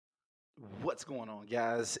What's going on,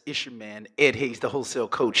 guys? It's your man, Ed Hayes, the wholesale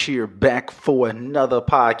coach, here back for another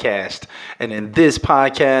podcast. And in this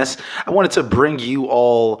podcast, I wanted to bring you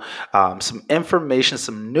all some information,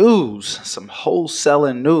 some news, some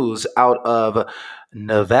wholesaling news out of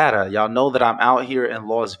Nevada. Y'all know that I'm out here in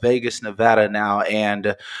Las Vegas, Nevada now,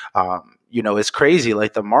 and it's crazy.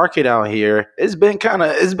 Like the market out here, it's been kind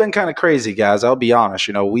of crazy, guys. I'll be honest.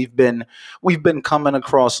 We've been coming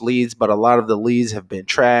across leads, but a lot of the leads have been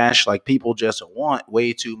trash. Like people just want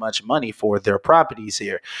way too much money for their properties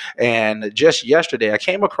here. And just yesterday, I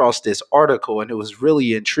came across this article and it was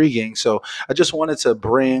really intriguing. So I just wanted to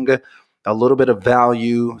bring a little bit of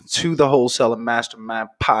value to the Wholesaler Mastermind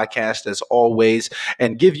podcast as always,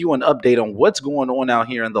 and give you an update on what's going on out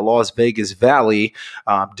here in the Las Vegas Valley,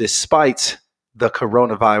 despite the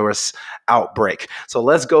coronavirus outbreak. So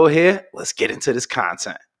let's go ahead. Let's get into this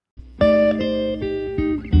content.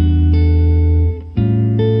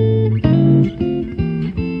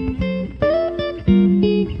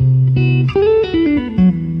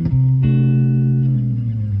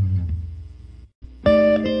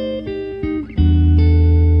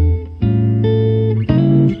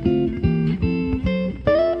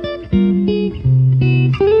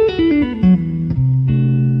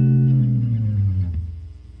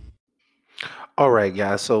 All right,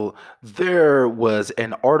 guys. So there was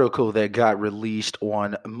an article that got released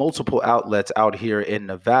on multiple outlets out here in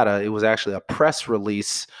Nevada. It was actually a press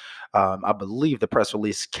release. I believe the press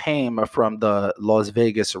release came from the Las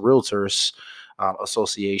Vegas Realtors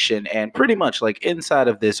Association. And pretty much like inside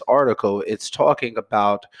of this article, it's talking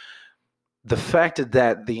about the fact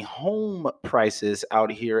that the home prices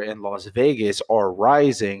out here in Las Vegas are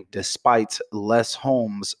rising despite less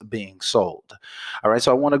homes being sold. All right, so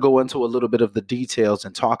I want to go into a little bit of the details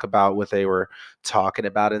and talk about what they were talking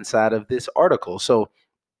about inside of this article. So,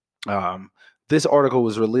 um, this article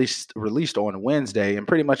was released on Wednesday, and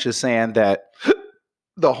pretty much is saying that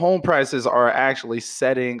the home prices are actually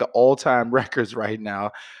setting all-time records right now,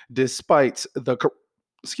 despite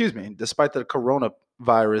despite the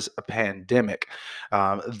coronavirus pandemic.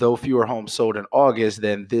 Though fewer homes sold in August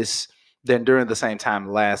than during the same time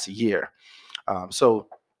last year. So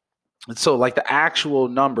like the actual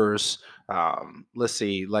numbers, let's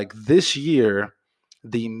see, like this year,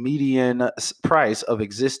 the median price of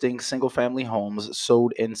existing single family homes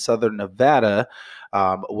sold in Southern Nevada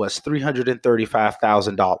was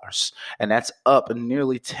 $335,000. And that's up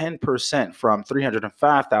nearly 10% from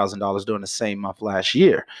 $305,000 during the same month last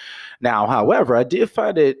year. Now, however, I did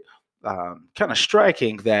find it kind of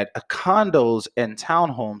striking that condos and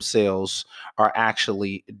townhome sales are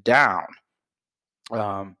actually down.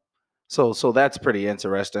 Um, so that's pretty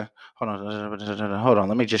interesting. Hold on.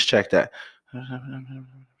 Let me just check that.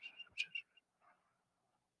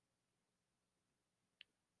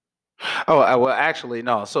 Oh, well, actually,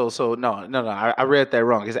 no. So no. I read that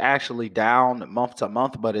wrong. It's actually down month to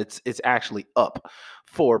month, but it's actually up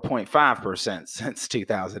 4.5% since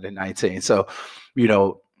 2019. So, you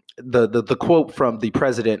know, the quote from the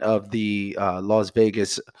president of the Las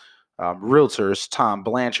Vegas realtors, Tom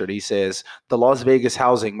Blanchard, he says the Las Vegas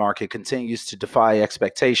housing market continues to defy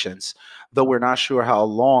expectations, though we're not sure how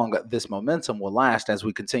long this momentum will last as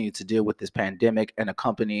we continue to deal with this pandemic and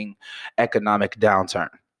accompanying economic downturn.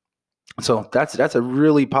 So that's a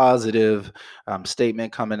really positive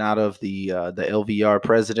statement coming out of the LVR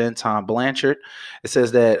president, Tom Blanchard. It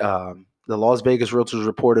says that the Las Vegas Realtors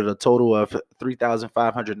reported a total of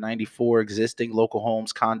 3,594 existing local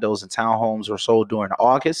homes, condos, and townhomes were sold during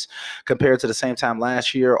August. Compared to the same time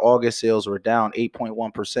last year, August sales were down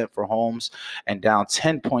 8.1% for homes and down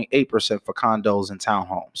 10.8% for condos and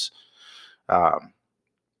townhomes. Um,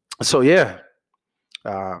 so yeah.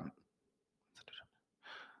 Um,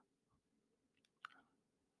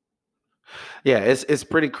 yeah, it's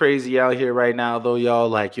pretty crazy out here right now, though, y'all.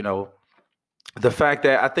 Like, the fact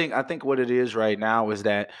that I think what it is right now is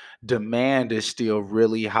that demand is still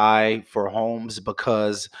really high for homes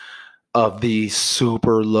because of the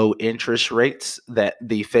super low interest rates that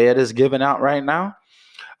the Fed is giving out right now.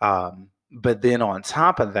 But then on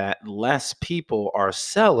top of that, less people are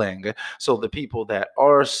selling. So the people that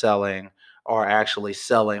are selling are actually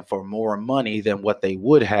selling for more money than what they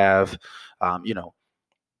would have, um, you know,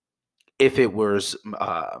 if it was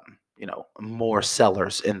more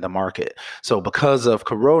sellers in the market. So because of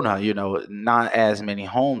corona, not as many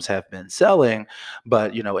homes have been selling,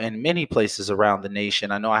 but in many places around the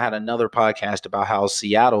nation. I know I had another podcast about how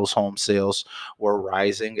Seattle's home sales were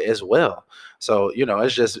rising as well. So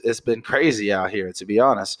it's been crazy out here, to be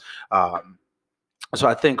honest. So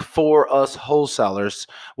I think for us wholesalers,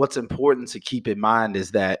 what's important to keep in mind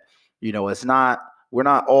is that it's not we're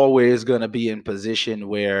not always going to be in position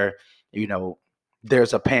where, you know,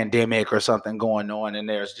 there's a pandemic or something going on and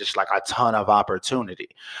there's just like a ton of opportunity.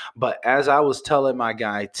 But as I was telling my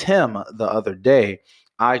guy Tim the other day,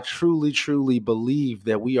 I truly, truly believe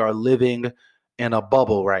that we are living in a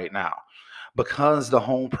bubble right now because the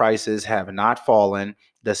home prices have not fallen,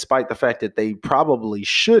 despite the fact that they probably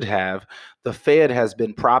should have. The Fed has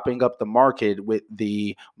been propping up the market with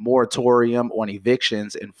the moratorium on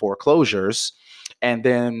evictions and foreclosures. And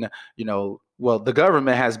then, well, the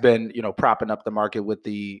government has been, propping up the market with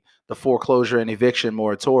the foreclosure and eviction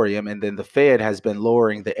moratorium. And then the Fed has been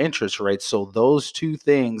lowering the interest rates. So those two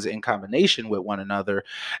things in combination with one another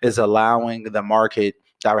is allowing the market,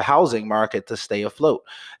 our housing market, to stay afloat.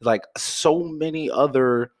 Like so many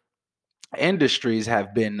other industries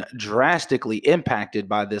have been drastically impacted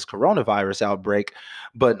by this coronavirus outbreak,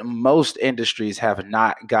 but most industries have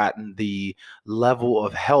not gotten the level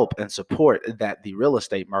of help and support that the real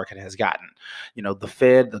estate market has gotten. The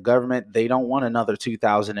Fed, the government, they don't want another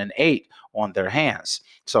 2008 on their hands.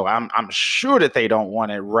 So I'm sure that they don't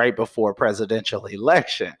want it right before presidential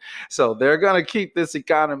election. So they're going to keep this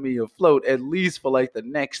economy afloat at least for like the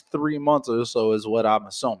next 3 months or so, is what I'm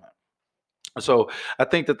assuming. So I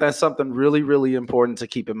think that that's something really, really important to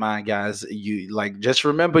keep in mind, guys. You like just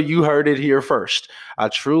remember you heard it here first. I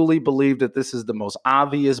truly believe that this is the most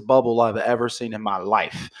obvious bubble I've ever seen in my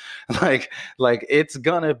life. Like it's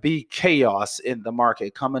gonna be chaos in the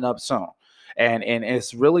market coming up soon. And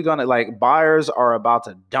it's really gonna, like, buyers are about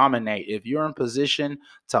to dominate. If you're in position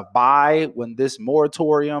to buy when this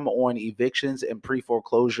moratorium on evictions and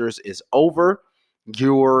pre-foreclosures is over,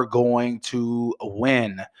 you're going to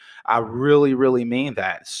win. I really, really mean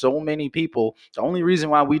that. So many people, the only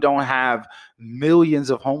reason why we don't have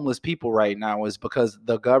millions of homeless people right now is because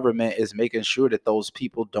the government is making sure that those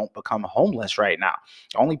people don't become homeless right now.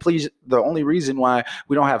 The only reason why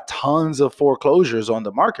we don't have tons of foreclosures on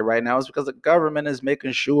the market right now is because the government is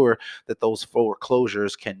making sure that those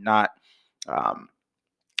foreclosures um,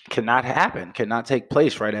 cannot take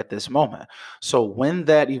place right at this moment. So when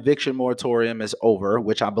that eviction moratorium is over,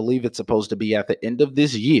 which I believe it's supposed to be at the end of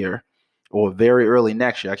this year or very early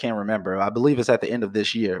next year, I can't remember. I believe it's at the end of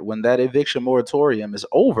this year. When that eviction moratorium is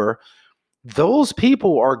over, those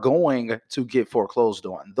people are going to get foreclosed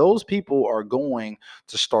on. Those people are going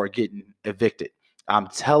to start getting evicted. I'm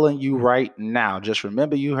telling you right now, just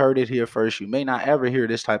remember you heard it here first. You may not ever hear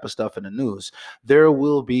this type of stuff in the news. There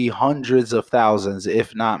will be hundreds of thousands,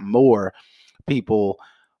 if not more, people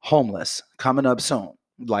homeless coming up soon.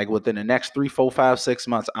 Like within the next 3, 4, 5, 6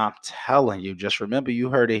 months, I'm telling you, just remember you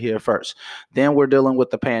heard it here first. Then we're dealing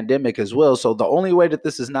with the pandemic as well. So the only way that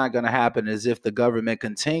this is not going to happen is if the government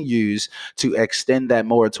continues to extend that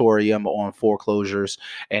moratorium on foreclosures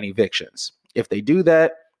and evictions. If they do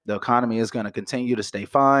that, the economy is going to continue to stay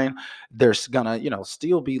fine. There's going to,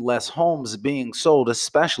 still be less homes being sold,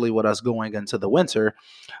 especially with us going into the winter.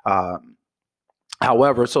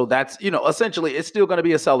 However, so that's, essentially it's still going to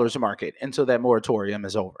be a seller's market until that moratorium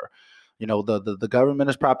is over. The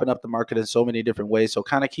government is propping up the market in so many different ways. So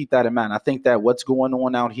kind of keep that in mind. I think that what's going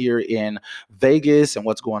on out here in Vegas and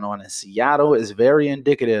what's going on in Seattle is very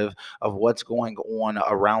indicative of what's going on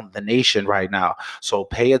around the nation right now. So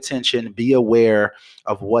pay attention, be aware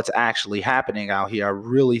of what's actually happening out here. I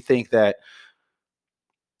really think that,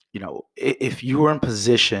 if you are in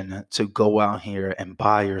position to go out here and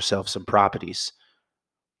buy yourself some properties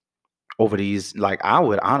over these, like, I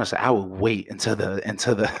would wait until the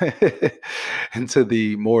until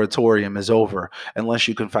the moratorium is over, unless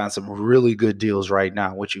you can find some really good deals right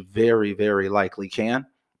now, which you very, very likely can.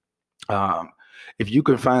 um, if you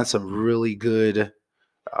can find some really good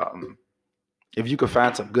um, if you can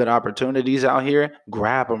find some good opportunities out here,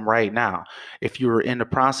 grab them right now. If you're in the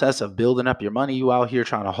process of building up your money, you out here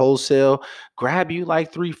trying to wholesale, grab you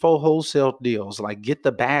like 3, 4 wholesale deals. Like get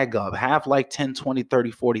the bag up, have like 10, 20,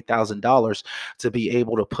 30, $40,000 to be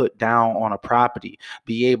able to put down on a property,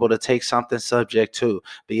 be able to take something subject to,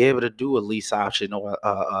 be able to do a lease option or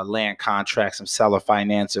a land contract, some seller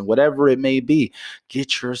financing, whatever it may be.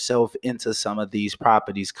 Get yourself into some of these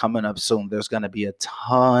properties coming up soon. There's going to be a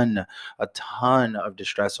ton of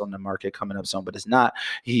distress on the market coming up soon, but it's not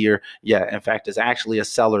here yet. In fact, it's actually a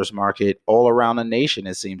seller's market all around the nation.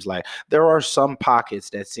 It seems like there are some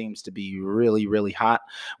pockets that seems to be really, really hot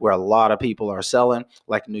where a lot of people are selling.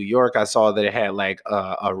 Like New York, I saw that it had like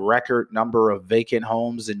a record number of vacant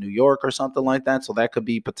homes in New York or something like that. So that could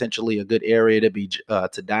be potentially a good area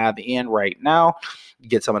to dive in right now.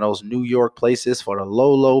 Get some of those New York places for the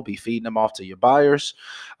low, be feeding them off to your buyers.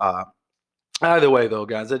 Either way, though,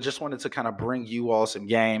 guys, I just wanted to kind of bring you all some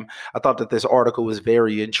game. I thought that this article was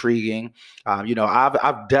very intriguing.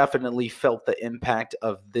 I've definitely felt the impact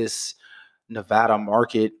of this Nevada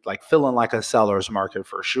market, like feeling like a seller's market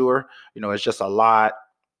for sure. It's just a lot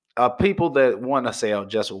people that want to sell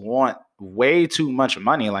just want way too much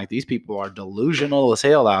money. Like these people are delusional as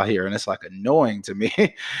hell out here, and it's like annoying to me.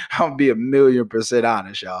 I'll be 1,000,000%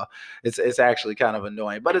 honest, y'all. It's actually kind of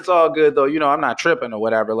annoying, but it's all good though. I'm not tripping or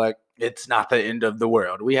whatever. Like it's not the end of the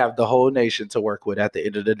world. We have the whole nation to work with at the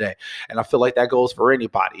end of the day, and I feel like that goes for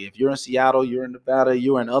anybody. If you're in Seattle, you're in Nevada,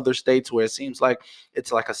 you're in other states where it seems like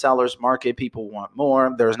it's like a seller's market. People want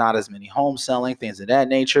more. There's not as many homes selling, things of that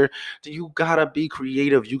nature. You gotta be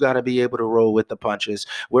creative. You gotta be able to roll with the punches.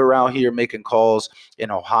 We're out here making calls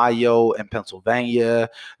in Ohio and Pennsylvania,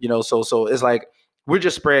 so it's like we're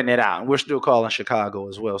just spreading it out. And we're still calling Chicago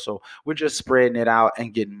as well. So we're just spreading it out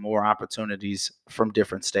and getting more opportunities from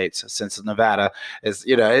different states. Since Nevada is,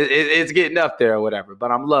 it's getting up there or whatever.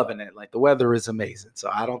 But I'm loving it. Like the weather is amazing.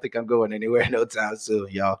 So I don't think I'm going anywhere no time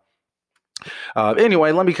soon, y'all.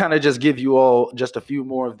 Anyway, let me kind of just give you all just a few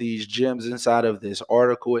more of these gems inside of this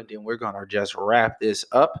article, and then we're going to just wrap this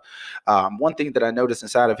up. One thing that I noticed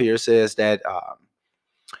inside of here says that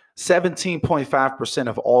 17.5%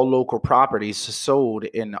 of all local properties sold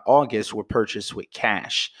in August were purchased with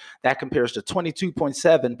cash. That compares to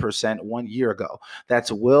 22.7% 1 year ago.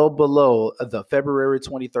 That's well below the February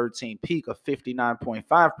 2013 peak of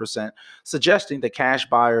 59.5%, suggesting that cash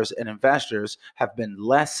buyers and investors have been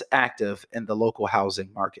less active in the local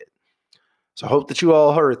housing market. So I hope that you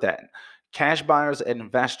all heard that. Cash buyers and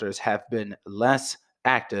investors have been less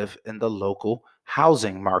active in the local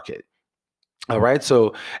housing market. All right.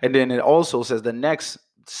 So, and then it also says the next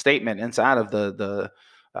statement inside of the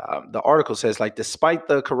article says like despite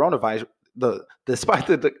the coronavirus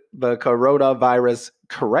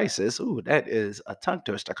crisis. Ooh, that is a tongue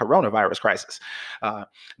twister. Coronavirus crisis.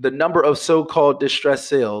 The number of so-called distress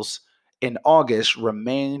sales in August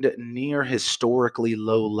remained near historically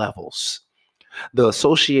low levels. The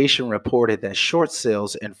association reported that short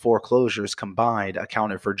sales and foreclosures combined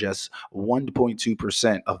accounted for just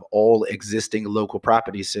 1.2% of all existing local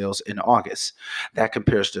property sales in August. That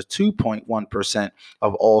compares to 2.1%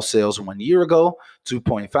 of all sales 1 year ago,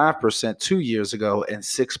 2.5% 2 years ago, and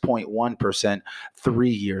 6.1% 3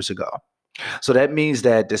 years ago. So that means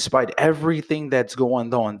that despite everything that's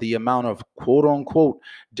going on, the amount of quote unquote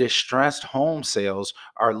distressed home sales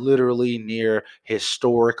are literally near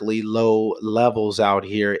historically low levels out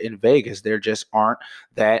here in Vegas. There just aren't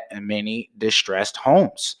that many distressed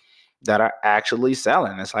homes that are actually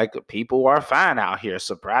selling. It's like people are fine out here,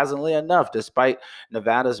 surprisingly enough, despite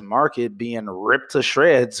Nevada's market being ripped to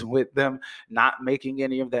shreds with them not making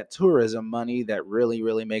any of that tourism money that really,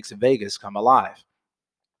 really makes Vegas come alive.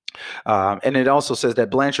 And it also says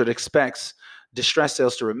that Blanchard expects distress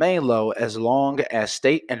sales to remain low as long as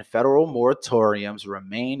state and federal moratoriums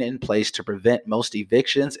remain in place to prevent most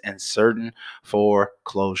evictions and certain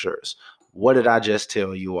foreclosures. What did I just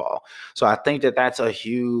tell you all? So I think that that's a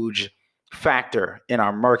huge factor in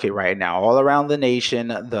our market right now. All around the nation,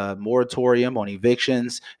 the moratorium on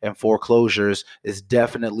evictions and foreclosures is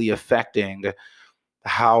definitely affecting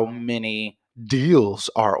how many deals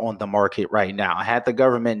are on the market right now. Had the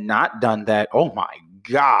government not done that, oh my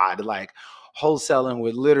God, like wholesaling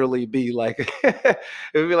would literally be like it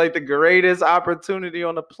would be like the greatest opportunity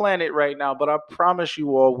on the planet right now. But I promise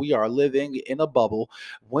you all, we are living in a bubble.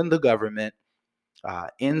 When the government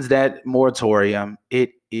ends that moratorium,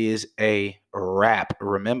 it is a wrap.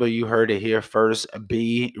 Remember, you heard it here first.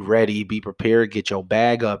 Be ready, be prepared, get your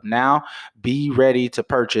bag up now, be ready to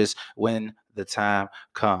purchase when the time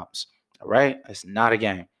comes. All right, it's not a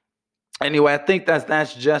game. Anyway, I think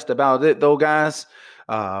that's just about it, though, guys.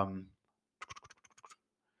 Yeah,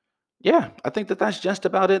 I think that's just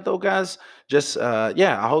about it, though, guys. Just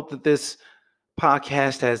yeah, I hope that this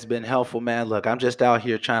podcast has been helpful, man. Look, I'm just out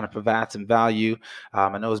here trying to provide some value.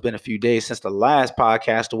 I know it's been a few days since the last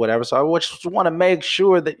podcast or whatever, so I just want to make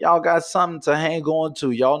sure that y'all got something to hang on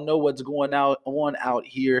to. Y'all know what's going on out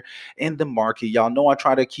here in the market. Y'all know I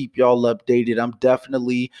try to keep y'all updated.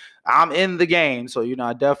 I'm in the game, so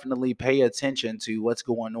I definitely pay attention to what's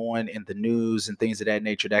going on in the news and things of that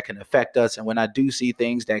nature that can affect us. And when I do see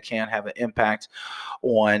things that can have an impact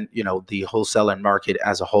on the wholesaling market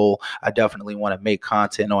as a whole, I definitely want to make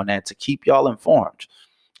content on that to keep y'all informed.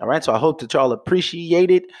 All right, so I hope that y'all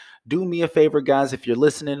appreciate it. Do me a favor, guys, if you're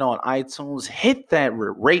listening on iTunes, hit that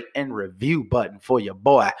rate and review button for your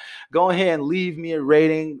boy. Go ahead and leave me a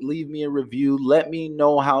rating, leave me a review. Let me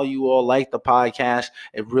know how you all like the podcast.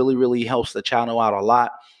 It really, really helps the channel out a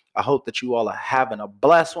lot. I hope that you all are having a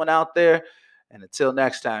blessed one out there. And until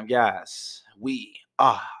next time, guys, we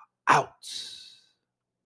are out.